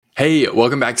Hey,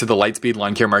 welcome back to the Lightspeed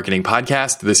Lawn Care Marketing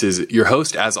Podcast. This is your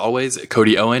host, as always,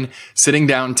 Cody Owen, sitting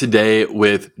down today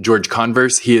with George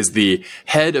Converse. He is the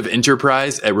head of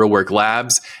enterprise at Real Work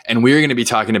Labs, and we're going to be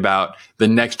talking about the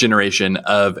next generation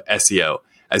of SEO.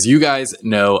 As you guys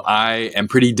know, I am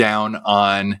pretty down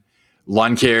on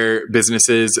lawn care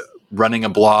businesses running a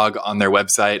blog on their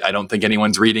website. I don't think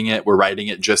anyone's reading it. We're writing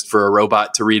it just for a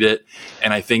robot to read it.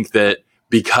 And I think that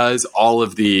because all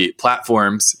of the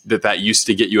platforms that used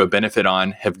to get you a benefit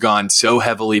on have gone so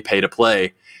heavily pay to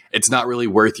play, it's not really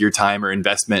worth your time or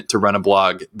investment to run a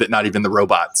blog that not even the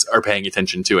robots are paying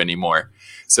attention to anymore.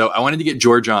 So I wanted to get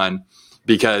George on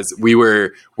because we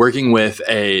were working with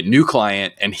a new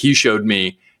client and he showed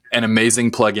me an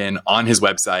amazing plugin on his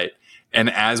website. And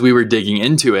as we were digging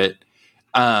into it,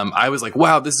 I was like,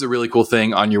 wow, this is a really cool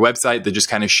thing on your website that just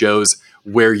kind of shows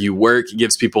where you work. It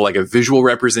gives people like a visual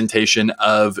representation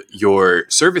of your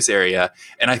service area.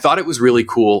 And I thought it was really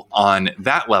cool on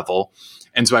that level.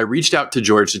 And so I reached out to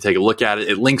George to take a look at it.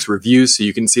 It links reviews so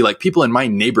you can see like people in my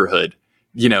neighborhood,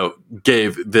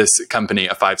 gave this company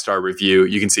a 5-star review.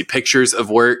 You can see pictures of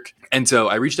work. And so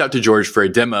I reached out to George for a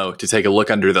demo to take a look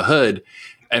under the hood.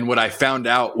 And what I found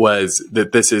out was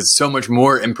that this is so much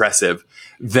more impressive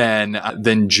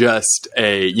than just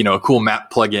a cool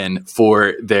map plugin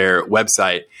for their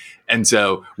website. And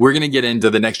so we're going to get into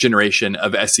the next generation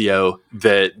of SEO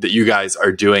that you guys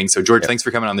are doing. So George, thanks for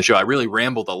coming on the show. I really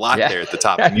rambled a lot there at the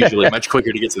top. I'm usually much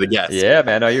quicker to get to the guests. Yeah,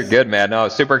 man. No, you're good, man. No,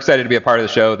 super excited to be a part of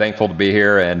the show. Thankful to be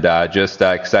here and just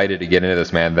excited to get into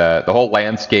this, man. The whole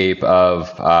landscape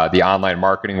of the online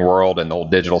marketing world and the whole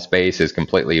digital space is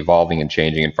completely evolving and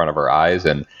changing in front of our eyes.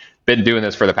 And been doing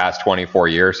this for the past 24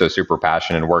 years. So super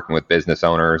passionate and working with business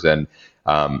owners. And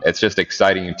it's just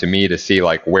exciting to me to see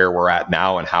like where we're at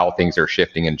now and how things are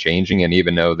shifting and changing. And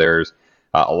even though there's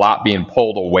a lot being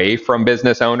pulled away from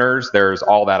business owners, there's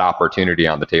all that opportunity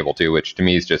on the table too, which to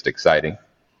me is just exciting.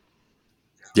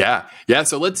 Yeah.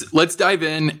 So let's dive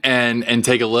in and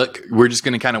take a look. We're just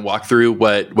going to kind of walk through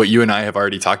what you and I have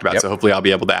already talked about. Yep. So hopefully I'll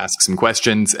be able to ask some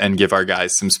questions and give our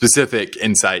guys some specific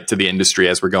insight to the industry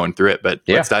as we're going through it. But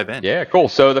let's dive in. Yeah, cool.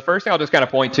 So the first thing I'll just kind of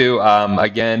point to,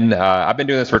 I've been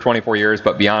doing this for 24 years,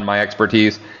 but beyond my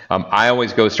expertise, I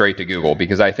always go straight to Google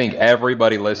because I think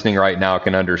everybody listening right now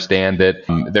can understand that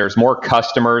there's more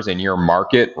customers in your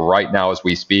market right now as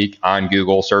we speak on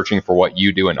Google searching for what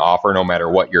you do and offer, no matter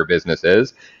what your business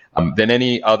is, than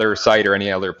any other site or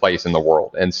any other place in the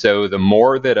world. And so the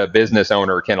more that a business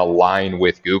owner can align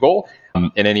with Google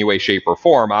in any way, shape, or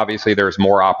form, obviously there's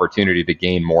more opportunity to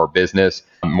gain more business,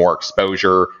 more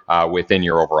exposure within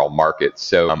your overall market.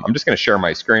 So I'm just going to share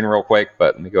my screen real quick,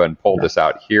 but let me go ahead and pull this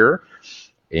out here.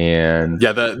 And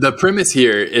the premise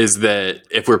here is that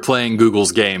if we're playing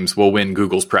Google's games, we'll win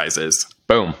Google's prizes.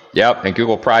 Boom. Yep. And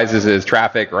Google prizes is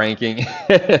traffic, ranking,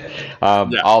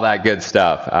 all that good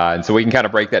stuff. And so we can kind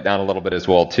of break that down a little bit as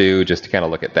well too, just to kind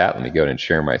of look at that. Let me go ahead and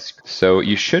share my screen. So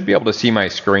you should be able to see my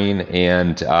screen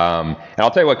and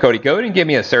I'll tell you what, Cody, go ahead and give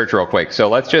me a search real quick. So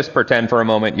let's just pretend for a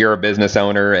moment you're a business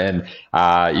owner and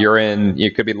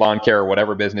you could be lawn care or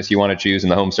whatever business you want to choose in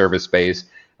the home service space.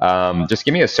 Just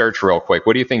give me a search real quick.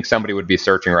 What do you think somebody would be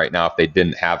searching right now if they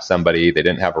didn't have somebody, they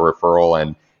didn't have a referral,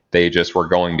 and they just were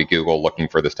going to Google looking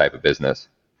for this type of business?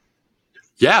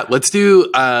 Yeah, let's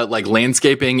do like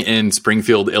landscaping in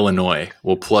Springfield, Illinois.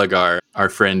 We'll plug our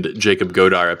friend Jacob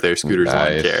Godar up there, Scooters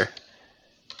Lawn Care.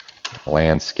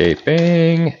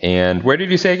 Landscaping. And where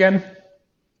did you say again?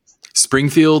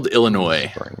 Springfield,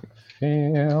 Illinois.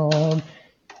 Springfield.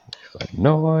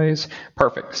 Noise.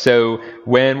 Perfect. So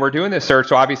when we're doing this search,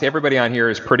 so obviously everybody on here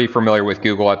is pretty familiar with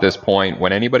Google at this point.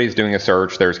 When anybody's doing a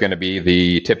search, there's going to be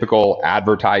the typical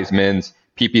advertisements,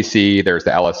 PPC, there's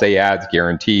the LSA ads,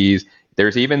 guarantees.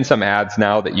 There's even some ads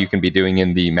now that you can be doing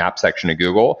in the map section of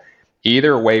Google.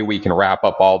 Either way, we can wrap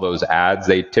up all those ads.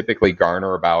 They typically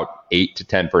garner about 8 to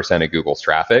 10% of Google's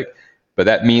traffic. But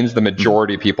that means the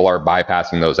majority of people are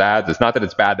bypassing those ads. It's not that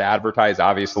it's bad to advertise.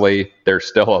 Obviously, there's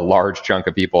still a large chunk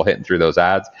of people hitting through those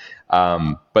ads.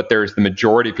 But there's the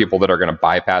majority of people that are going to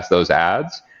bypass those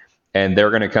ads. And they're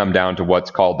going to come down to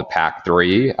what's called the Pack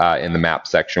 3 in the map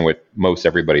section, which most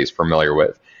everybody is familiar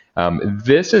with.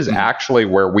 This is actually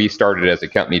where we started as a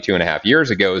company 2.5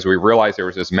 years ago, as we realized there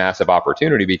was this massive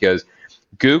opportunity because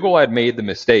Google had made the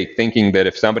mistake thinking that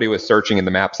if somebody was searching in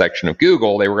the map section of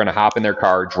Google, they were going to hop in their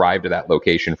car, drive to that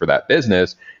location for that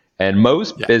business. And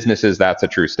most businesses, that's a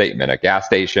true statement. A gas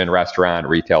station, restaurant,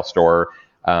 retail store.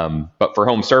 But for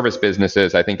home service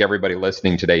businesses, I think everybody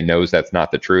listening today knows that's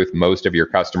not the truth. Most of your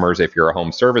customers, if you're a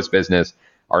home service business,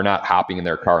 are not hopping in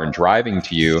their car and driving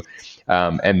to you.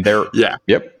 And they're,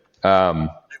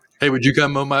 Hey, would you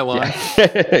come mow my lawn? Yeah,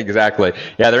 exactly.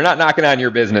 Yeah, they're not knocking on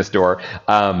your business door.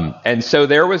 And so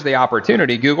there was the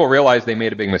opportunity. Google realized they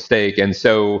made a big mistake. And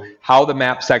so how the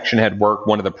map section had worked,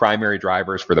 one of the primary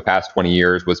drivers for the past 20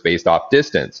 years was based off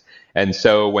distance. And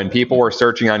so when people were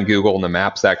searching on Google in the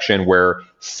map section, where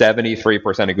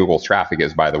 73% of Google's traffic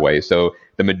is, by the way, so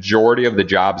the majority of the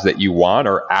jobs that you want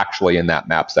are actually in that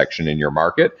map section in your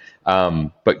market.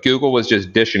 But Google was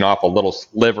just dishing off a little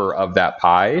sliver of that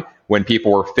pie when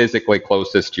people were physically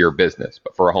closest to your business.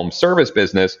 But for a home service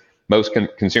business, most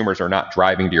consumers are not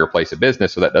driving to your place of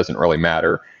business, so that doesn't really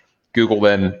matter. Google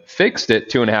then fixed it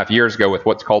 2.5 years ago with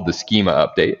what's called the schema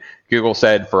update. Google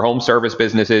said for home service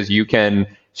businesses, you can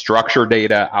structure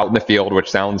data out in the field,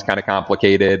 which sounds kind of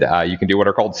complicated. You can do what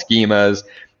are called schemas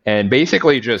and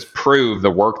basically just prove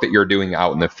the work that you're doing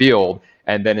out in the field.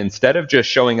 And then instead of just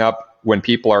showing up when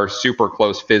people are super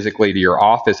close physically to your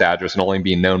office address and only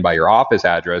being known by your office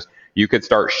address, you could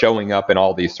start showing up in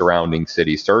all these surrounding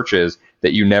city searches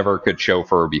that you never could show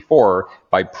for before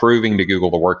by proving to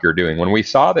Google the work you're doing. When we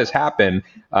saw this happen,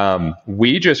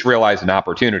 we just realized an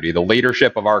opportunity. The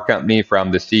leadership of our company,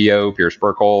 from the CEO, Pierce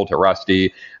Burkle, to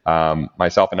Rusty,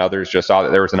 myself and others, just saw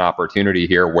that there was an opportunity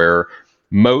here where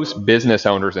most business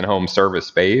owners in home service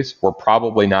space were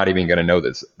probably not even going to know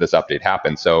this update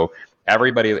happened. So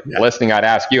everybody listening, I'd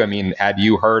ask you, I mean, had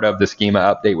you heard of the schema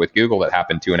update with Google that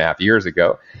happened 2.5 years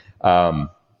ago?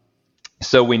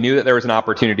 So we knew that there was an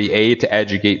opportunity, A, to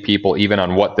educate people even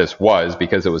on what this was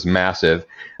because it was massive.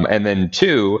 And then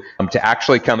 2, to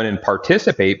actually come in and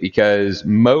participate, because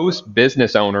most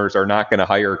business owners are not going to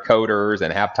hire coders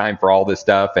and have time for all this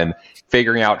stuff and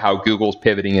figuring out how Google's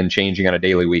pivoting and changing on a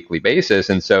daily, weekly basis.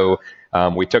 And so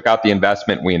we took out the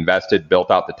investment, we invested, built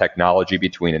out the technology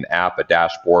between an app, a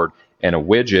dashboard, and a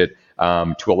widget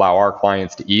to allow our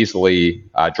clients to easily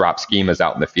drop schemas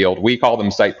out in the field. We call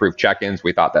them site-proof check-ins.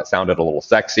 We thought that sounded a little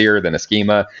sexier than a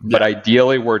schema, but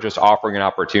ideally we're just offering an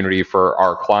opportunity for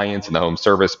our clients in the home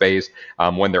service space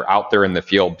when they're out there in the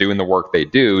field doing the work they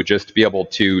do, just to be able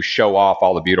to show off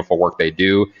all the beautiful work they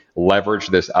do, leverage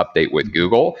this update with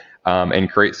Google,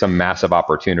 and create some massive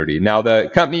opportunity. Now,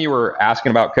 the company you were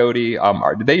asking about, Cody,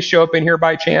 did they show up in here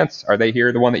by chance? Are they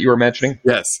here, the one that you were mentioning?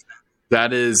 Yes.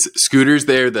 That is Scooters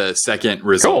there. The second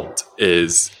result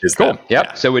is cool. Them. Yep.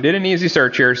 Yeah. So we did an easy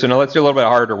search here. So now let's do a little bit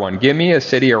harder one. Give me a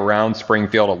city around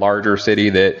Springfield, a larger city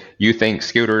that you think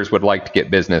Scooters would like to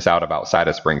get business out of outside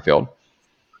of Springfield.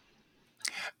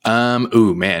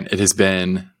 Ooh, man, it has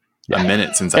been a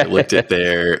minute since I looked at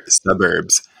their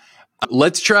suburbs.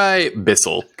 Let's try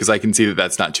Bissell, because I can see that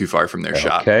that's not too far from their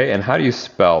shop. Okay. And how do you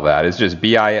spell that? It's just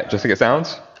B-I, just like it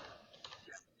sounds?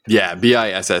 Yeah,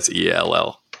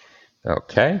 Bissell.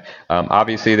 Okay.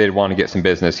 Obviously, they'd want to get some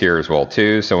business here as well,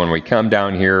 too. So when we come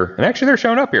down here, and actually they're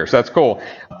showing up here, so that's cool.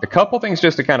 A couple things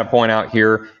just to kind of point out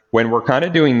here. When we're kind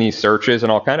of doing these searches,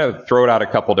 and I'll kind of throw it out a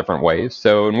couple different ways.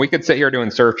 So, and we could sit here doing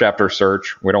search after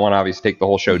search. We don't want to obviously take the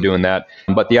whole show doing that.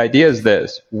 But the idea is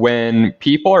this: when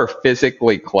people are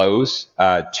physically close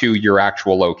to your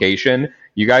actual location,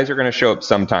 you guys are going to show up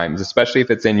sometimes, especially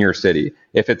if it's in your city.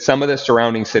 If it's some of the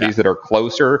surrounding cities that are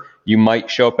closer, you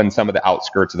might show up in some of the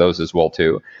outskirts of those as well,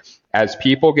 too. As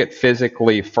people get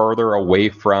physically further away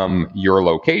from your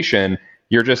location,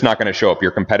 you're just not going to show up.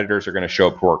 Your competitors are going to show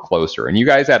up who are closer. And you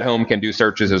guys at home can do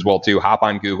searches as well, too. Hop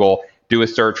on Google, do a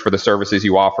search for the services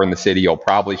you offer in the city. You'll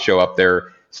probably show up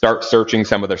there. Start searching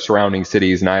some of the surrounding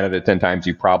cities. 9 out of 10 times,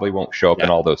 you probably won't show up in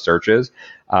all those searches.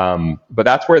 But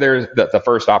that's where there's the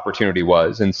first opportunity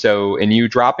was. And so, in you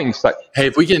dropping... Hey,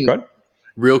 if we can...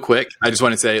 Real quick, I just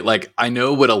want to say, like, I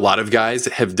know what a lot of guys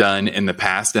have done in the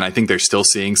past, and I think they're still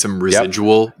seeing some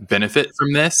residual benefit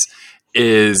from this,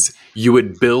 is you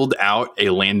would build out a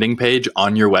landing page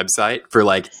on your website for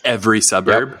like every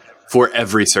suburb for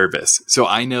every service. So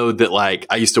I know that, like,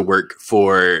 I used to work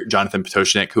for Jonathan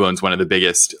Potoshnik, who owns one of the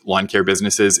biggest lawn care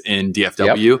businesses in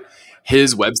DFW.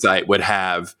 His website would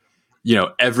have, you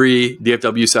know, every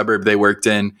DFW suburb they worked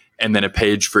in, and then a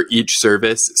page for each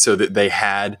service, so that they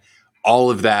had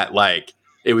all of that. Like,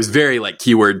 it was very like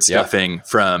keyword stuffing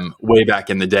from way back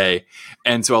in the day.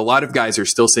 And so a lot of guys are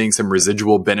still seeing some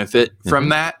residual benefit from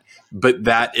that, but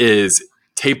that is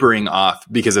tapering off,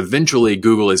 because eventually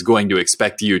Google is going to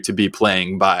expect you to be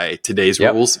playing by today's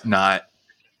rules, not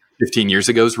 15 years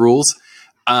ago's rules.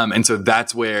 And so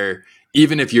that's where,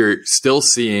 even if you're still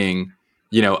seeing,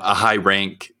 you know, a high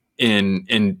rank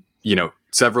in, you know,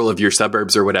 several of your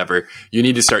suburbs or whatever, you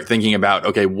need to start thinking about,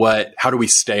 okay, how do we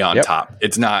stay on top?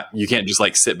 It's not, you can't just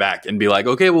like sit back and be like,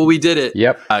 okay, well, we did it.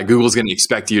 Google's going to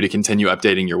expect you to continue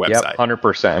updating your website.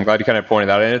 100%. I'm glad you kind of pointed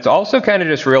that out. And it's also kind of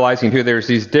just realizing too, there's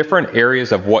these different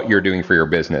areas of what you're doing for your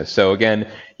business. So again,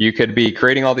 You could be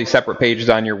creating all these separate pages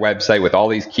on your website with all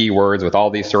these keywords, with all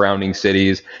these surrounding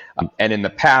cities. And in the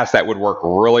past, that would work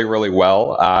really, really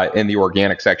well in the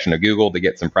organic section of Google to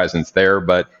get some presence there.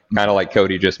 But kind of like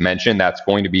Cody just mentioned, that's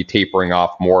going to be tapering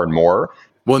off more and more.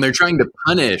 Well, and they're trying to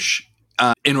punish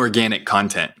inorganic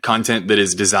content that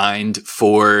is designed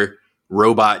for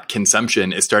robot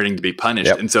consumption is starting to be punished.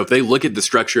 Yep. And so if they look at the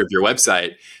structure of your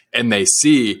website and they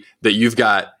see that you've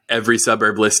got every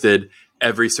suburb listed,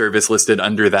 every service listed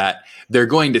under that, they're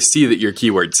going to see that you're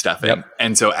keyword stuffing. Yep.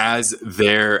 And so as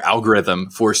their algorithm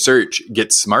for search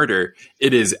gets smarter,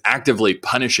 it is actively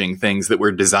punishing things that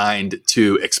were designed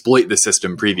to exploit the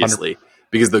system previously, 100%.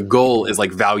 Because the goal is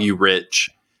like value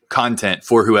rich content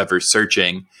for whoever's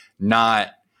searching, not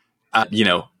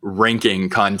ranking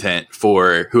content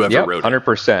for whoever wrote it.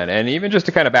 100%. And even just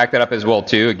to kind of back that up as well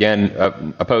too, again,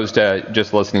 opposed to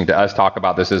just listening to us talk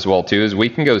about this as well too, is we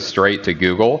can go straight to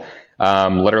Google.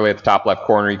 Literally at the top left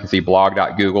corner, you can see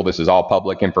blog.google. This is all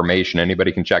public information.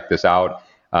 Anybody can check this out.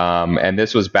 And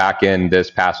this was back in this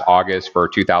past August for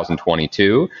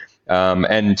 2022.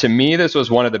 And to me, this was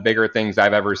one of the bigger things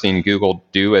I've ever seen Google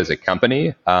do as a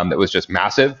company. That was just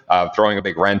massive, throwing a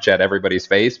big wrench at everybody's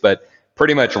face, but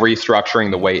pretty much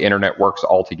restructuring the way internet works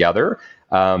altogether.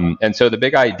 And so the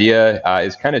big idea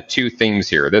is kind of two things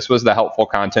here. This was the helpful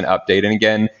content update. And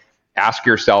again, ask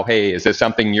yourself, hey, is this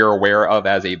something you're aware of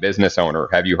as a business owner?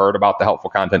 Have you heard about the helpful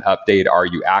content update? Are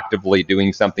you actively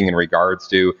doing something in regards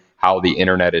to how the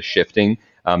internet is shifting?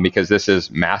 Because this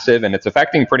is massive and it's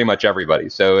affecting pretty much everybody.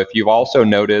 So if you've also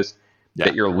noticed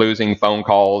that you're losing phone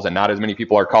calls and not as many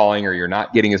people are calling, or you're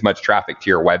not getting as much traffic to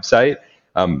your website,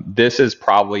 this is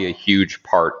probably a huge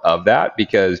part of that,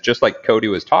 because just like Cody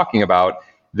was talking about,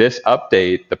 this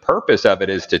update, the purpose of it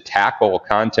is to tackle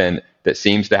content that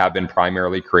seems to have been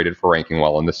primarily created for ranking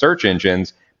well in the search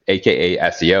engines, aka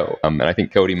SEO. And I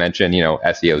think Cody mentioned,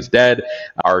 SEO is dead.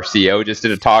 Our CEO just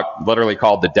did a talk literally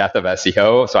called The Death of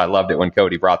SEO. So I loved it when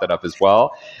Cody brought that up as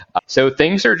well. So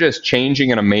things are just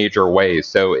changing in a major way.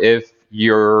 So if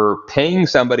you're paying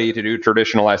somebody to do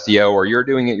traditional SEO, or you're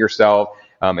doing it yourself,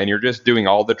 and you're just doing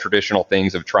all the traditional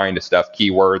things of trying to stuff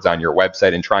keywords on your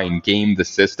website and try and game the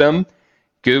system,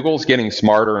 Google's getting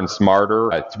smarter and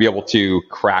smarter to be able to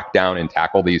crack down and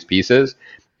tackle these pieces.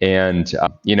 And,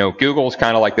 Google's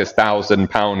kind of like this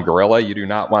 1,000-pound gorilla. You do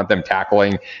not want them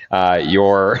tackling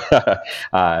your,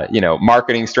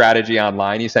 marketing strategy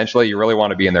online. Essentially, you really want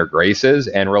to be in their graces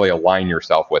and really align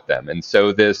yourself with them. And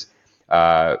so this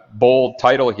bold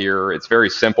title here, it's very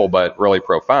simple but really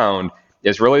profound,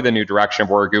 is really the new direction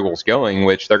of where Google's going,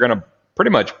 which they're going to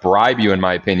pretty much bribe you, in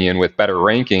my opinion, with better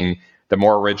ranking, the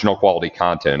more original quality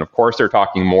content. And of course, they're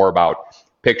talking more about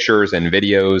pictures and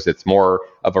videos. It's more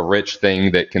of a rich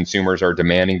thing that consumers are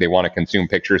demanding. They want to consume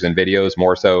pictures and videos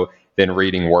more so than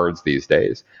reading words these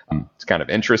days. It's kind of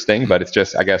interesting, but it's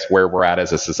just, I guess, where we're at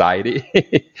as a society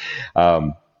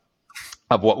of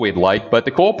what we'd like. But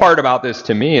the cool part about this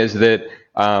to me is that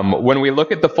when we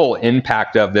look at the full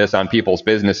impact of this on people's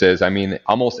businesses, I mean,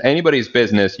 almost anybody's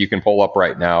business you can pull up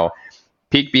right now,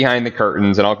 peek behind the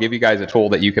curtains, and I'll give you guys a tool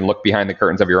that you can look behind the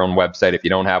curtains of your own website if you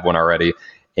don't have one already.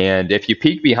 And if you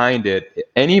peek behind it,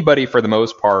 anybody for the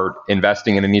most part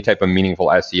investing in any type of meaningful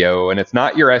SEO, and it's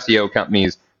not your SEO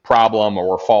company's problem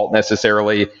or fault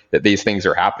necessarily that these things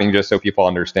are happening, just so people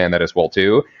understand that as well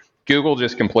too. Google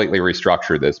just completely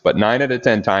restructured this, but 9 out of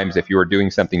 10 times, if you are doing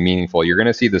something meaningful, you're going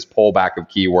to see this pullback of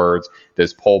keywords,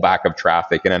 this pullback of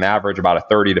traffic, and an average about a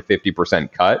 30 to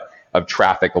 50% cut of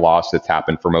traffic loss that's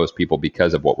happened for most people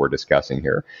because of what we're discussing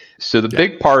here. So the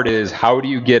big part is, how do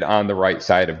you get on the right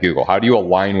side of Google? How do you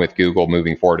align with Google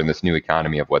moving forward in this new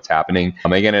economy of what's happening?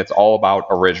 Again, it's all about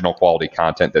original quality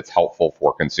content that's helpful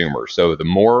for consumers. So the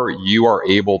more you are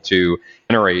able to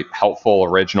generate helpful,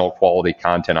 original quality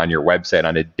content on your website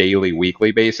on a daily,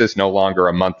 weekly basis, no longer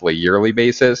a monthly, yearly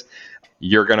basis,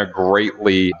 you're going to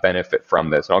greatly benefit from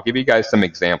this. And I'll give you guys some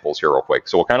examples here real quick.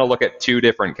 So we'll kind of look at two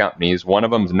different companies. One of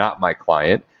them is not my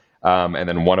client, and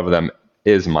then one of them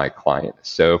is my client.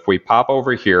 So if we pop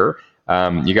over here,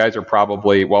 you guys are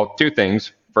probably, well, two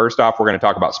things. First off, we're going to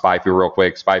talk about SpyFu real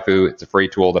quick. SpyFu, it's a free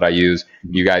tool that I use.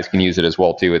 You guys can use it as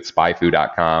well too. It's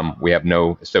spyfu.com. We have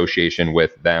no association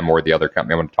with them or the other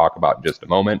company I'm going to talk about in just a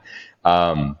moment.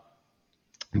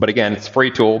 But again, it's a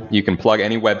free tool. You can plug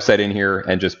any website in here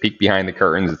and just peek behind the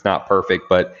curtains. It's not perfect,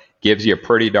 but gives you a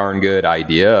pretty darn good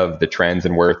idea of the trends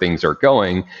and where things are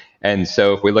going. And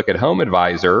so if we look at Home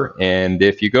Advisor, and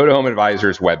if you go to Home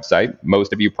Advisor's website,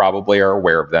 most of you probably are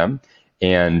aware of them,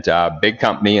 and big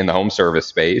company in the home service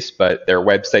space, but their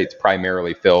website's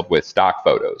primarily filled with stock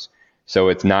photos. So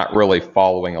it's not really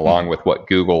following along with what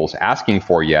Google's asking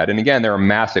for yet. And again, they're a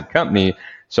massive company.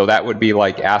 So that would be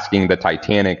like asking the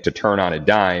Titanic to turn on a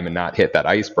dime and not hit that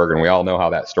iceberg. And we all know how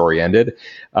that story ended.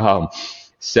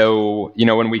 So,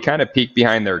 when we kind of peek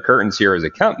behind their curtains here as a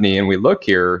company and we look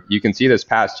here, you can see this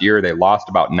past year, they lost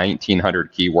about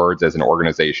 1,900 keywords as an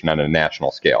organization on a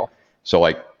national scale. So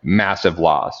like massive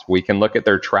loss. We can look at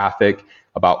their traffic,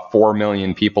 about 4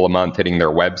 million people a month hitting their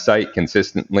website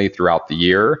consistently throughout the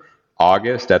year.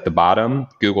 August at the bottom,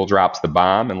 Google drops the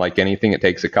bomb. And like anything, it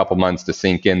takes a couple months to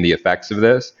sink in the effects of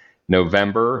this.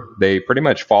 November, they pretty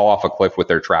much fall off a cliff with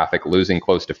their traffic, losing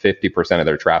close to 50% of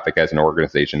their traffic as an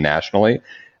organization nationally.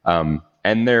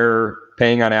 And they're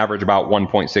paying on average about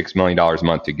 $1.6 million a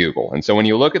month to Google. And so when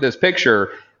you look at this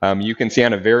picture, you can see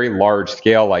on a very large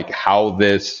scale, like how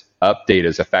this update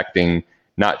is affecting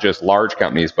not just large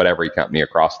companies, but every company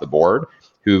across the board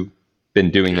who've been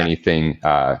doing anything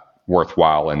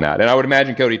worthwhile in that. And I would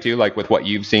imagine, Cody, too, like with what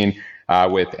you've seen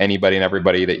with anybody and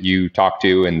everybody that you talk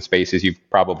to in spaces, you've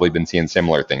probably been seeing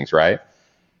similar things, right?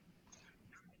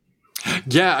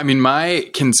 Yeah, I mean, my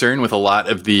concern with a lot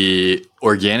of the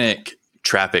organic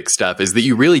traffic stuff is that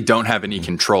you really don't have any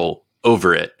control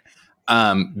over it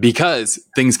because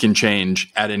things can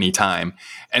change at any time.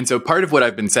 And so part of what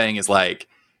I've been saying is like,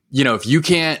 if you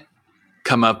can't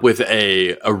come up with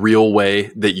a real way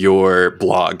that your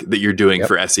blog that you're doing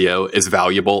for SEO is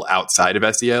valuable outside of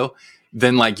SEO,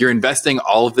 then like you're investing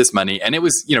all of this money. And it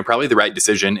was, probably the right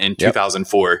decision in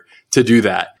 2004 to do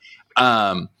that.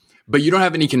 But you don't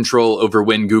have any control over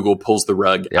when Google pulls the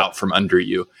rug out from under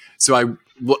you. So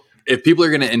if people are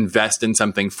going to invest in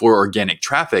something for organic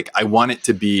traffic, I want it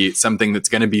to be something that's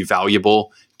going to be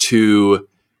valuable to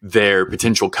their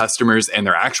potential customers and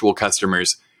their actual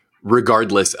customers,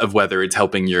 regardless of whether it's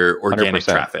helping your organic 100%.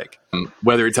 Traffic,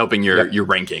 whether it's helping your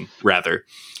ranking, rather.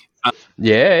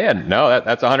 No,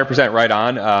 that's 100% right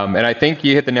on. And I think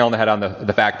you hit the nail on the head on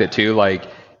the fact that too, like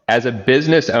as a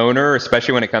business owner,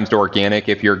 especially when it comes to organic,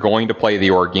 if you're going to play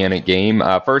the organic game,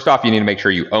 first off, you need to make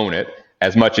sure you own it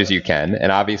as much as you can.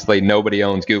 And obviously nobody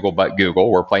owns Google but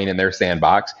Google. We're playing in their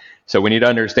sandbox. So we need to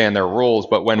understand their rules.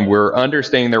 But when we're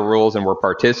understanding their rules and we're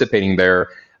participating there,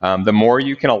 the more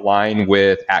you can align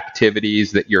with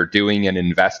activities that you're doing and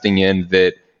investing in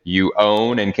that you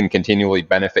own and can continually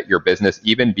benefit your business,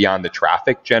 even beyond the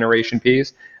traffic generation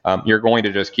piece, you're going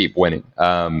to just keep winning.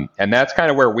 And that's kind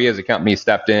of where we as a company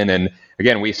stepped in. And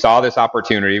again, we saw this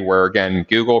opportunity where, again,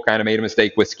 Google kind of made a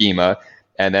mistake with schema.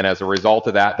 And then as a result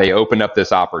of that, they opened up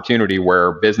this opportunity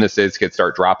where businesses could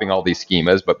start dropping all these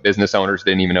schemas, but business owners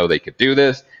didn't even know they could do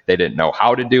this. They didn't know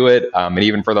how to do it. And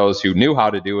even for those who knew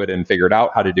how to do it and figured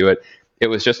out how to do it, it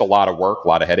was just a lot of work, a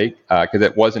lot of headache, because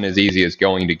it wasn't as easy as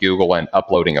going to Google and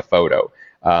uploading a photo.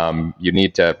 You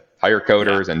need to hire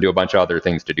coders and do a bunch of other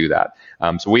things to do that.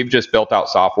 So we've just built out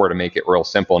software to make it real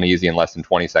simple and easy in less than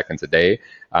 20 seconds a day.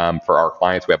 For our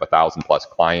clients, we have 1,000 plus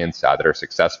clients that are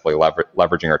successfully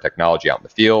leveraging our technology out in the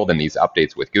field and these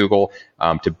updates with Google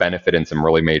to benefit in some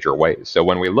really major ways. So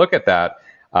when we look at that,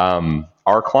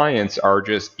 our clients are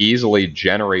just easily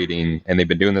generating, and they've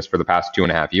been doing this for the past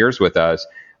 2.5 years with us,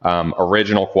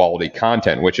 original quality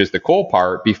content, which is the cool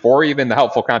part. Before even the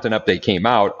helpful content update came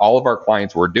out, all of our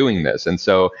clients were doing this. And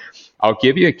so I'll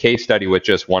give you a case study with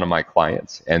just one of my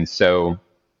clients. And so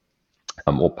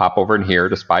we'll pop over in here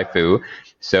to SpyFu.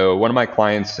 So one of my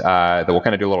clients that we'll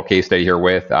kind of do a little case study here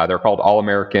with, they're called All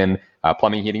American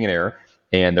Plumbing, Heating, and Air.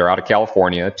 And they're out of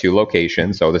California, 2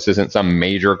 locations. So this isn't some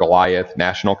major Goliath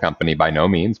national company by no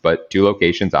means, but 2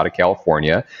 locations out of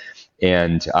California.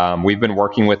 And we've been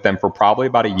working with them for probably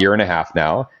about 1.5 years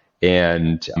now.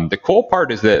 And the cool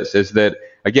part is this, is that,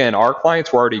 again, our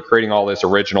clients were already creating all this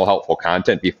original helpful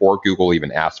content before Google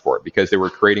even asked for it, because they were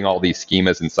creating all these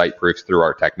schemas and site proofs through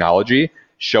our technology,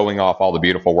 showing off all the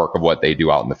beautiful work of what they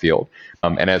do out in the field.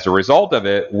 And as a result of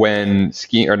it, when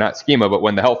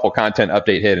when the helpful content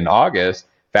update hit in August,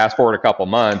 fast forward a couple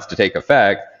months to take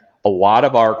effect, a lot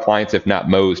of our clients, if not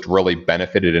most, really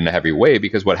benefited in a heavy way,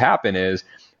 because what happened is,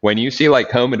 when you see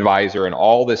like Home Advisor and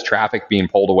all this traffic being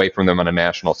pulled away from them on a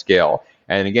national scale,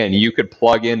 and again, you could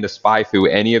plug into SpyFu,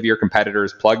 any of your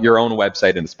competitors, plug your own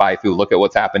website into SpyFu, look at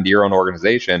what's happened to your own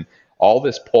organization, all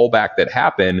this pullback that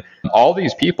happened, all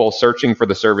these people searching for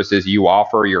the services you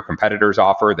offer, your competitors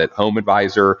offer, that Home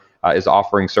Advisor is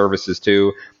offering services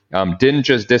to, didn't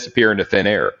just disappear into thin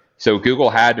air. So Google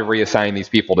had to reassign these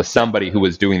people to somebody who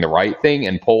was doing the right thing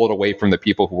and pull it away from the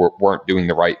people who weren't doing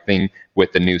the right thing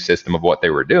with the new system of what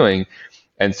they were doing.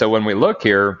 And so when we look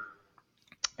here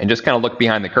and just kind of look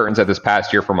behind the curtains at this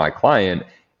past year for my client,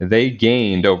 they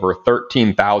gained over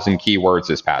 13,000 keywords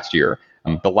this past year.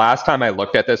 The last time I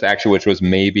looked at this, actually, which was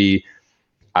maybe,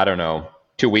 I don't know,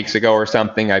 2 weeks ago or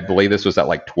something, I believe this was at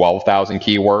like 12,000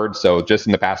 keywords. So just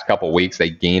in the past couple of weeks, they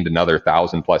gained another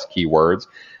 1,000 plus keywords.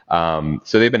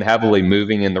 So they've been heavily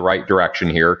moving in the right direction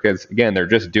here because, again, they're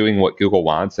just doing what Google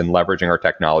wants and leveraging our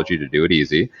technology to do it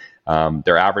easy.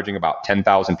 They're averaging about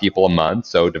 10,000 people a month.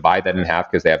 So divide that in half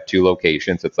because they have 2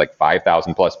 locations. It's like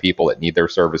 5,000 plus people that need their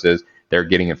services. They're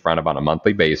getting in front of on a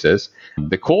monthly basis.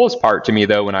 The coolest part to me,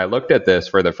 though, when I looked at this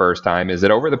for the first time, is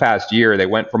that over the past year, they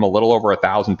went from a little over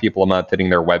 1,000 people a month hitting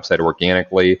their website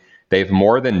organically. They've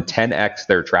more than 10x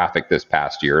their traffic this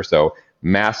past year. So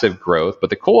massive growth.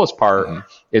 But the coolest part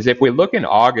is if we look in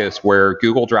August where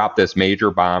Google dropped this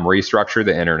major bomb, restructure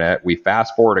the internet, we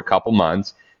fast forward a couple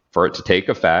months for it to take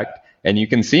effect. And you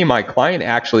can see my client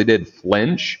actually did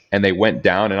flinch and they went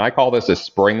down. And I call this a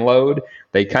spring load.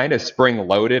 They kind of spring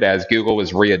loaded as Google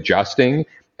was readjusting.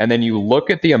 And then you look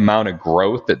at the amount of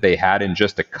growth that they had in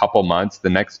just a couple months.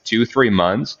 The next 2-3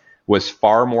 months was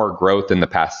far more growth than the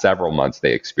past several months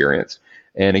they experienced.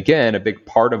 And again, a big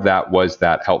part of that was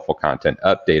that helpful content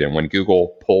update. And when Google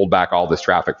pulled back all this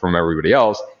traffic from everybody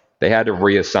else, they had to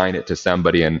reassign it to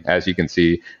somebody. And as you can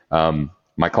see,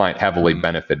 my client heavily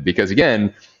benefited because,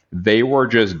 again, they were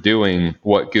just doing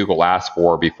what Google asked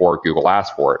for before Google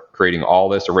asked for it, creating all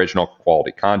this original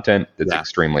quality content that's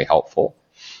extremely helpful.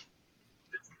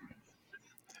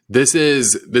 This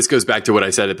goes back to what I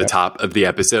said at the top of the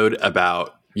episode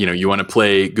about, you want to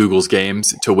play Google's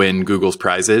games to win Google's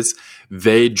prizes.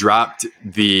 They dropped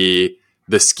the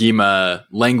schema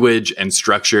language and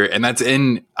structure, and that's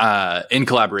in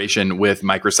collaboration with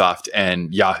Microsoft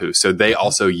and Yahoo. So they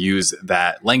also use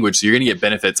that language. So you're going to get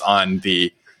benefits on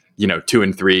the 2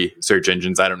 and 3 search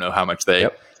engines. I don't know how much they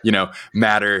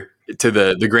matter to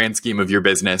the grand scheme of your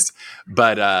business,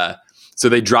 but so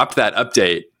they dropped that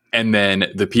update, and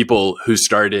then the people who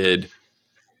started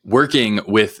working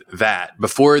with that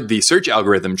before the search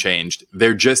algorithm changed,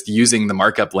 they're just using the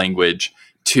markup language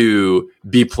to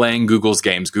be playing Google's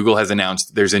games. Google has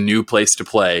announced there's a new place to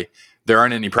play. There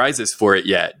aren't any prizes for it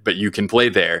yet, but you can play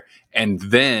there. And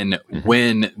then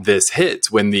when this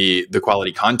hits, when the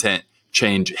quality content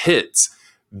change hits,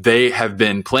 they have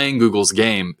been playing Google's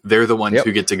game. They're the ones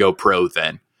who get to go pro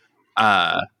then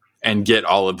and get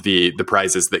all of the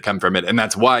prizes that come from it. And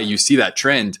that's why you see that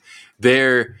trend.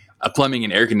 They're a plumbing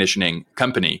and air conditioning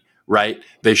company, right?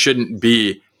 They shouldn't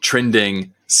be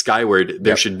trending skyward.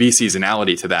 There should be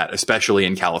seasonality to that, especially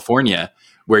in California,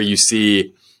 where you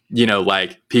see,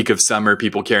 like peak of summer,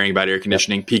 people caring about air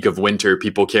conditioning, peak of winter,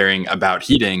 people caring about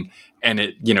heating. And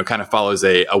it, kind of follows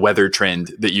a weather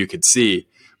trend that you could see.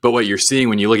 But what you're seeing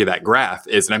when you look at that graph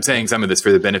is, and I'm saying some of this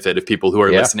for the benefit of people who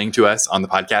are listening to us on the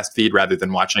podcast feed rather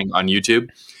than watching on YouTube,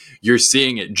 you're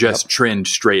seeing it just trend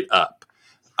straight up.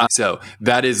 So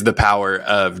that is the power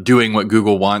of doing what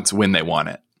Google wants when they want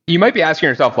it. You might be asking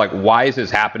yourself, like, why is this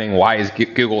happening? Why is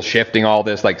Google shifting all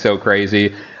this like so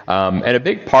crazy? And a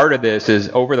big part of this is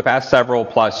over the past several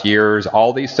plus years,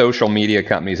 all these social media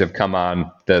companies have come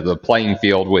on the playing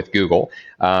field with Google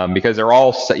because they're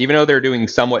all, even though they're doing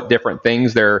somewhat different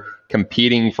things, they're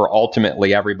competing for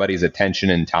ultimately everybody's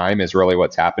attention and time is really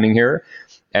what's happening here.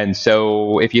 And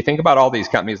so if you think about all these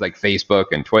companies like Facebook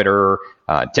and Twitter,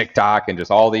 TikTok, and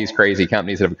just all these crazy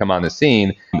companies that have come on the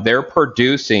scene, they're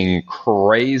producing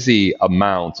crazy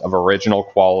amounts of original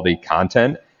quality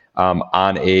content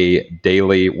on a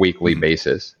daily, weekly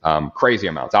basis. Crazy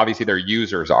amounts. Obviously, their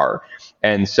users are.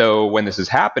 And so when this is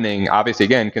happening, obviously,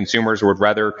 again, consumers would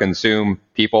rather consume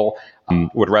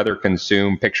would rather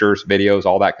consume pictures, videos,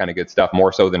 all that kind of good stuff,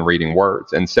 more so than reading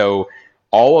words. And so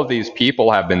all of these people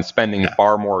have been spending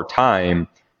far more time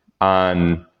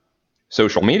on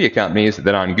social media companies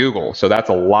than on Google. So that's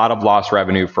a lot of lost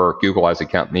revenue for Google as a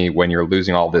company when you're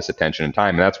losing all this attention and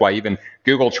time. And that's why even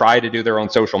Google tried to do their own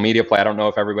social media play. I don't know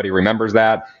if everybody remembers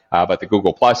that, but the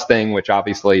Google Plus thing, which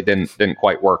obviously didn't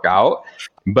quite work out.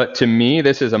 But to me,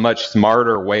 this is a much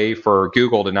smarter way for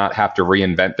Google to not have to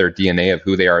reinvent their DNA of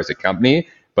who they are as a company,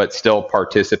 but still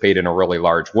participate in a really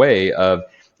large way of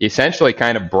essentially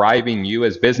kind of bribing you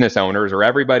as business owners or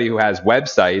everybody who has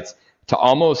websites to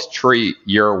almost treat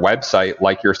your website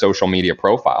like your social media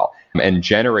profile and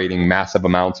generating massive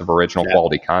amounts of original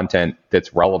quality content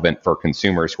that's relevant for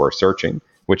consumers who are searching,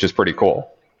 which is pretty cool.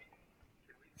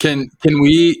 Can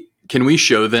we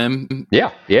show them?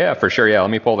 Yeah, for sure. Yeah, let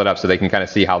me pull that up so they can kind of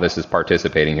see how this is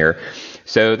participating here.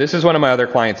 So this is one of my other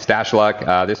clients,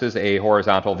 Stashluck. This is a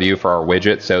horizontal view for our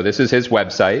widget. So this is his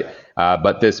website,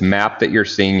 but this map that you're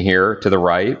seeing here to the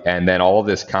right, and then all of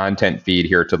this content feed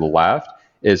here to the left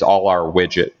is all our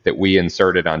widget that we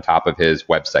inserted on top of his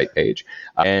website page.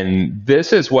 And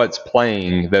this is what's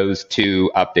playing those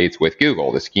two updates with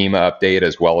Google, the schema update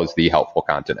as well as the helpful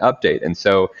content update. And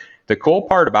so the cool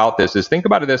part about this is, think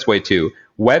about it this way too.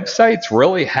 Websites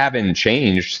really haven't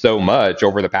changed so much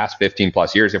over the past 15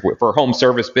 plus years, for home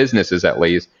service businesses at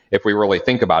least, if we really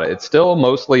think about it. It's still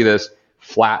mostly this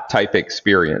flat type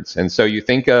experience. And so you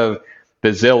think of the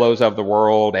Zillows of the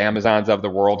world, Amazons of the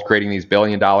world, creating these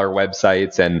billion-dollar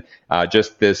websites, and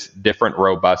just this different,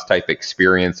 robust type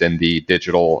experience in the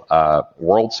digital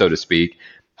world, so to speak.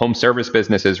 Home service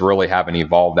businesses really haven't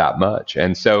evolved that much.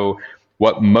 And so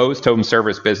what most home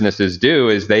service businesses do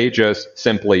is they just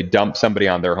simply dump somebody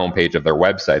on their homepage of their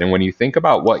website. And when you think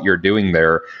about what you're doing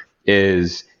there,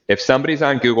 is if somebody's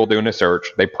on Google doing a search,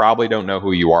 they probably don't know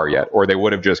who you are yet, or they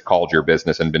would have just called your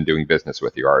business and been doing business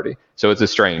with you already. So it's a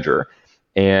stranger.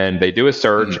 And they do a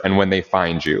search, and when they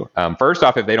find you, first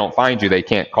off, if they don't find you, they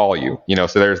can't call you,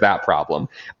 so there's that problem.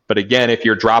 But again, if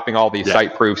you're dropping all these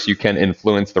site proofs, you can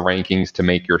influence the rankings to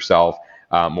make yourself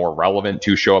more relevant,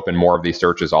 to show up in more of these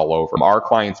searches all over. Our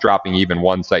clients dropping even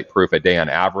one site proof a day on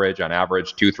average,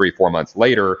 2, 3, 4 months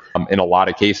later, in a lot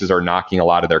of cases are knocking a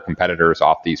lot of their competitors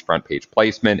off these front page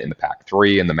placement in the pack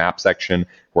 3 in the map section,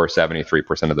 where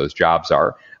 73% of those jobs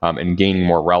are, and gaining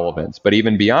more relevance. But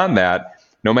even beyond that,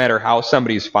 no matter how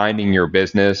somebody's finding your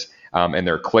business and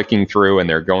they're clicking through and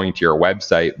they're going to your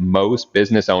website, most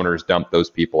business owners dump those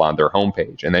people on their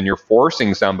homepage. And then you're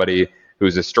forcing somebody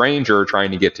who's a stranger trying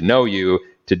to get to know you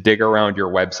to dig around your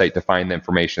website to find the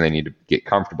information they need to get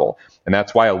comfortable. And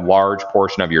that's why a large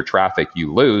portion of your traffic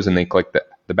you lose, and they click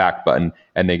the back button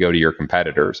and they go to your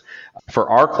competitors. For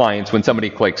our clients, when somebody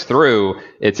clicks through,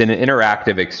 it's an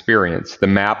interactive experience. The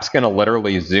map's going to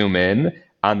literally zoom in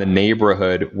on the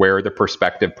neighborhood where the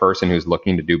prospective person who's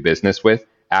looking to do business with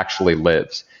actually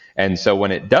lives. And so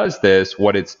when it does this,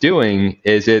 what it's doing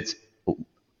is it's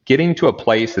getting to a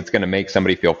place that's going to make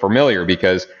somebody feel familiar,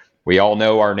 because we all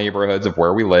know our neighborhoods of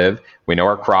where we live. We know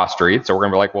our cross streets. So we're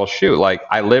going to be like, well, shoot, like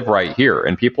I live right here.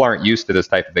 And people aren't used to this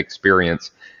type of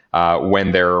experience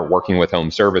when they're working with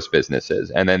home service businesses.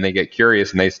 And then they get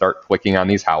curious and they start clicking on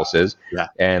these houses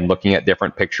and looking at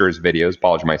different pictures, videos.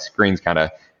 Apologies, my screen's kind of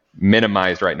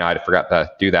minimized right now. I forgot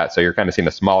to do that. So you're kind of seeing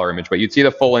a smaller image, but you'd see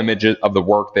the full image of the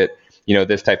work that,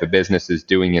 this type of business is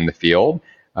doing in the field.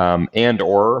 And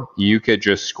or you could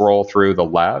just scroll through the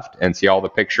left and see all the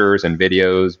pictures and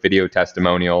videos, video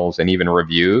testimonials, and even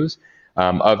reviews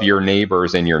of your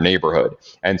neighbors in your neighborhood.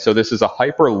 And so this is a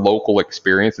hyper local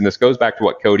experience. And this goes back to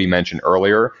what Cody mentioned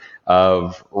earlier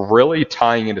of really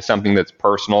tying into something that's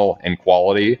personal and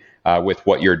quality with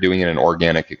what you're doing in an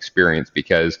organic experience,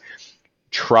 because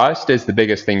trust is the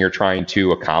biggest thing you're trying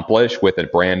to accomplish with a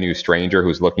brand new stranger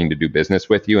who's looking to do business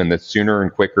with you. And the sooner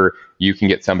and quicker you can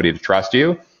get somebody to trust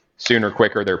you, sooner,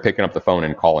 quicker they're picking up the phone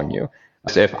and calling you.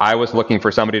 So if I was looking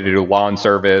for somebody to do lawn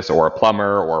service or a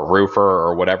plumber or a roofer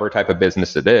or whatever type of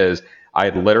business it is,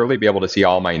 I'd literally be able to see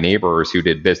all my neighbors who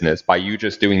did business by you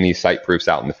just doing these site proofs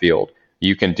out in the field.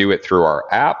 You can do it through our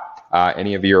app.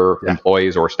 Any of your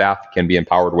employees or staff can be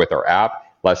empowered with our app.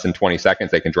 Less than 20 seconds,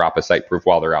 they can drop a site proof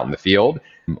while they're out in the field.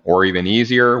 Or even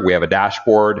easier, we have a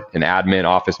dashboard, an admin,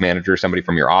 office manager, somebody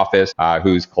from your office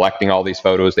who's collecting all these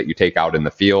photos that you take out in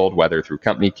the field, whether through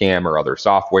Company Cam or other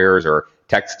softwares or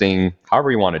texting,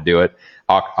 however you want to do it,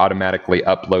 automatically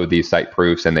upload these site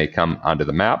proofs and they come onto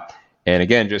the map. And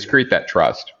again, just create that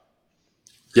trust.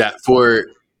 Yeah,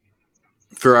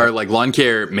 for our like lawn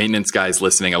care maintenance guys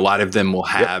listening, a lot of them will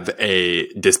have a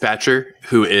dispatcher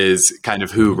who is kind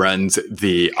of who runs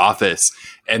the office.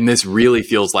 And this really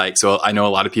feels like, so I know a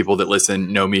lot of people that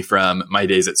listen know me from my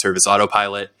days at Service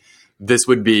Autopilot. This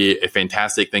would be a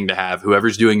fantastic thing to have.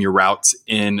 Whoever's doing your routes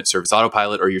in Service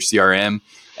Autopilot or your CRM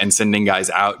and sending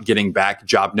guys out, getting back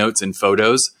job notes and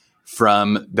photos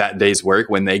from that day's work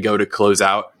when they go to close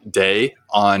out day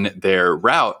on their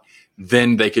route.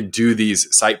 Then they could do these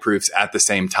site proofs at the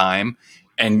same time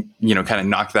and, kind of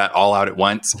knock that all out at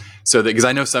once. So that, because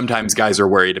I know sometimes guys are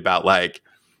worried about like,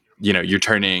 you're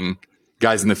turning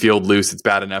guys in the field loose. It's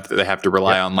bad enough that they have to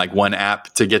rely on like one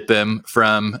app to get them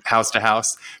from house to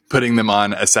house, putting them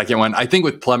on a second one. I think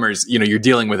with plumbers, you're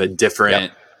dealing with a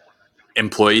different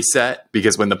employee set,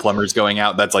 because when the plumber's going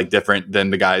out, that's like different than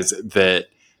the guys that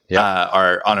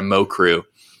are on a mow crew.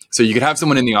 So you could have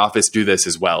someone in the office do this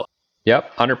as well.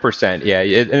 Yep, 100%. Yeah,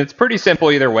 and it's pretty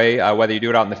simple either way. Whether you do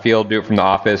it out in the field, do it from the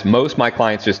office. Most of my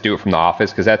clients just do it from the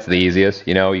office because that's the easiest.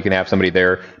 You can have somebody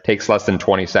there. Takes less than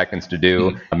 20 seconds to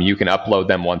do. You can upload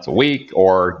them once a week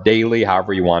or daily,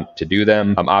 however you want to do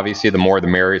them. Obviously, the more the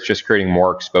merrier. It's just creating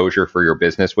more exposure for your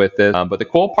business with this. But the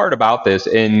cool part about this,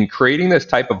 in creating this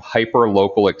type of hyper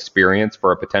local experience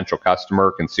for a potential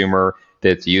customer, consumer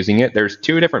that's using it, there's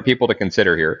two different people to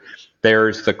consider here.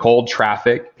 There's the cold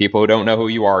traffic, people who don't know who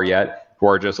you are yet, who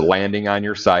are just landing on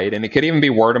your site. And it could even be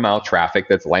word of mouth traffic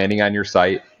that's landing on your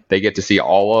site. They get to see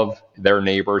all of their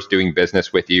neighbors doing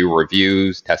business with you,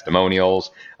 reviews,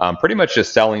 testimonials, pretty much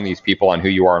just selling these people on who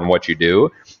you are and what you do.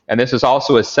 And this is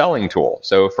also a selling tool.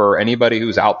 So for anybody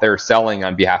who's out there selling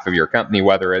on behalf of your company,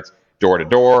 whether it's door to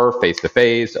door, face to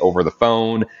face, over the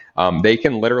phone, they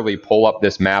can literally pull up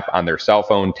this map on their cell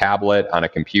phone, tablet, on a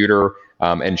computer,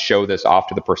 and show this off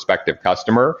to the prospective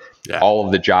customer, all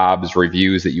of the jobs,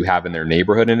 reviews that you have in their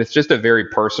neighborhood. And it's just a very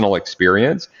personal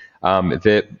experience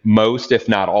that most, if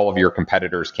not all of your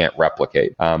competitors can't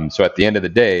replicate. So at the end of the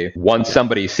day, once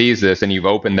somebody sees this and you've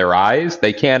opened their eyes,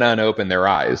 they can't unopen their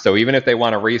eyes. So even if they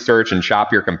want to research and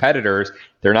shop your competitors,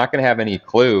 they're not going to have any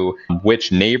clue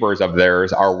which neighbors of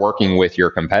theirs are working with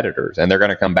your competitors, and they're going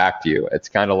to come back to you. It's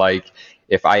kind of like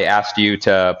if I asked you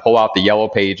to pull out the yellow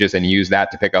pages and use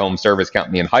that to pick a home service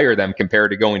company and hire them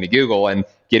compared to going to Google and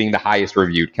getting the highest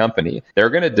reviewed company. They're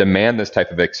going to demand this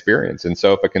type of experience. And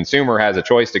so if a consumer has a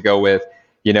choice to go with,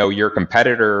 your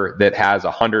competitor that has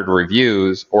 100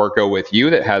 reviews or go with you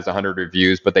that has 100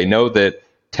 reviews, but they know that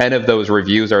 10 of those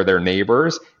reviews are their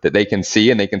neighbors that they can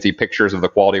see, and they can see pictures of the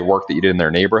quality of work that you did in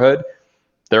their neighborhood,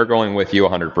 they're going with you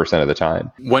 100% of the time.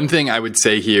 One thing I would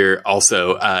say here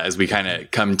also, as we kind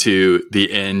of come to the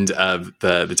end of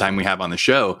the time we have on the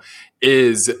show,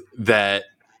 is that,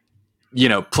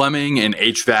 plumbing and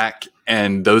HVAC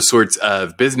and those sorts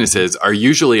of businesses are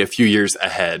usually a few years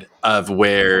ahead of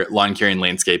where lawn care and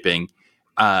landscaping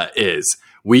is.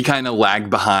 We kind of lag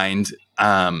behind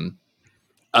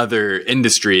other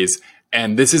industries,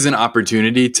 and this is an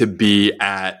opportunity to be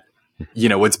at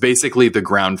what's basically the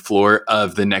ground floor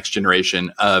of the next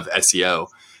generation of SEO.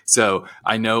 So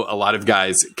I know a lot of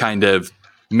guys kind of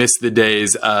miss the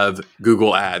days of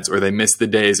Google ads, or they miss the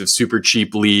days of super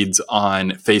cheap leads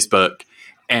on Facebook.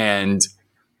 And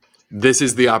this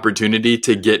is the opportunity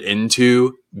to get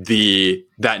into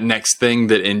that next thing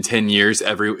that in 10 years,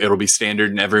 it'll be standard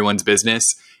in everyone's business.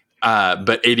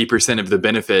 But 80% of the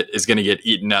benefit is going to get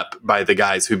eaten up by the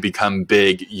guys who become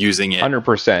big using it.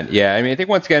 100%. Yeah. I think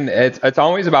once again, it's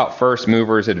always about first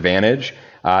movers advantage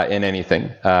in anything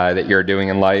that you're doing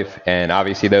in life. And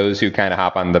obviously those who kind of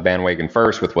hop on the bandwagon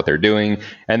first with what they're doing.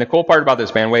 And the cool part about this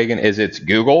bandwagon is it's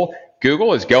Google.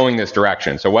 Google is going this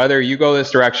direction. So whether you go this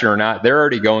direction or not, they're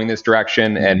already going this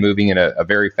direction and moving at a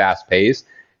very fast pace.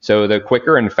 So the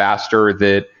quicker and faster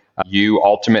that you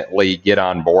ultimately get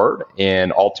on board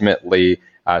and ultimately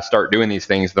start doing these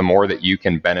things, the more that you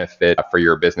can benefit for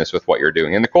your business with what you're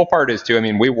doing. And the cool part is too,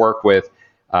 we work with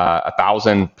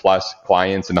 1,000+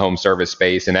 clients in the home service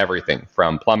space and everything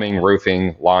from plumbing,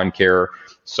 roofing, lawn care,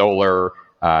 solar,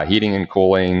 heating and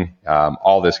cooling,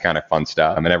 all this kind of fun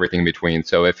stuff and everything in between.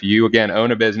 So if you, again,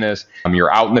 own a business,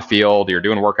 you're out in the field, you're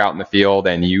doing work out in the field,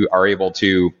 and you are able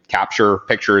to capture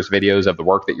pictures, videos of the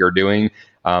work that you're doing,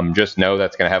 just know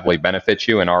that's going to heavily benefit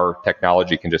you. And our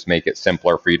technology can just make it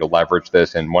simpler for you to leverage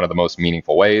this in one of the most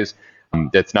meaningful ways.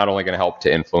 That's not only going to help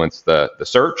to influence the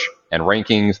search and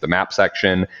rankings, the map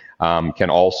section, can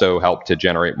also help to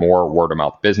generate more word of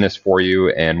mouth business for you.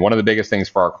 And one of the biggest things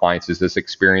for our clients is this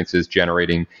experience is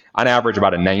generating on average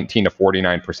about a 19 to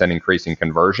 49% increase in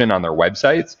conversion on their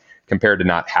websites compared to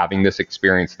not having this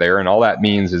experience there. And all that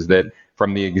means is that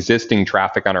from the existing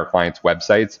traffic on our clients'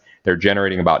 websites, they're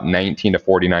generating about 19 to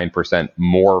 49%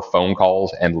 more phone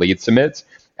calls and lead submits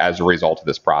as a result of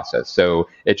this process. So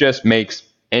it just makes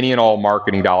any and all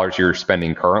marketing dollars you're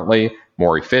spending currently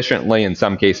more efficiently, in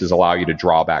some cases allow you to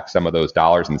draw back some of those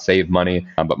dollars and save money,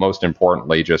 but most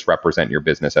importantly, just represent your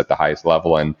business at the highest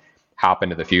level and hop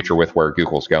into the future with where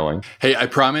Google's going. Hey, I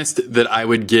promised that I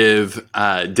would give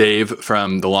Dave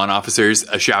from the Lawn Officers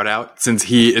a shout out, since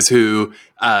he is who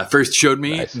first showed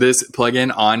me this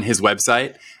plugin on his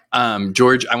website.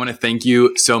 George, I want to thank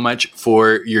you so much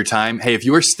for your time. Hey, if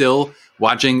you are still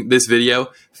watching this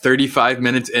video 35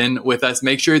 minutes in with us,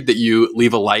 make sure that you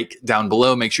leave a like down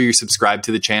below. Make sure you're subscribed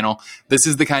to the channel. This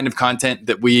is the kind of content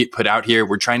that we put out here.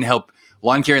 We're trying to help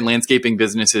lawn care and landscaping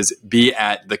businesses be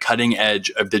at the cutting edge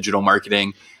of digital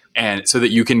marketing. and so that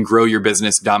you can grow your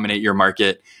business, dominate your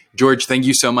market. George, thank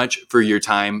you so much for your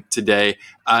time today.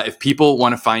 If people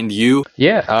want to find you.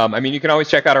 Yeah, you can always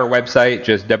check out our website,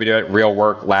 just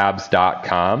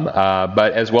www.realworklabs.com.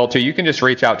 But as well, too, you can just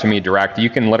reach out to me direct. You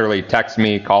can literally text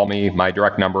me, call me. My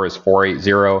direct number is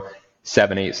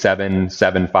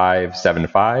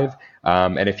 480-787-7575.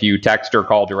 And if you text or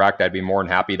call direct, I'd be more than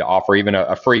happy to offer even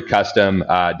a free custom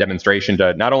demonstration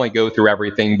to not only go through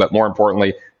everything, but more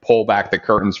importantly, pull back the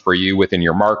curtains for you within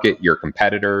your market, your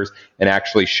competitors, and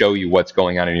actually show you what's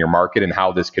going on in your market and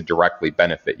how this could directly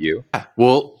benefit you.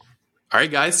 Well, all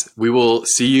right, guys, we will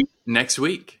see you next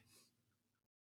week.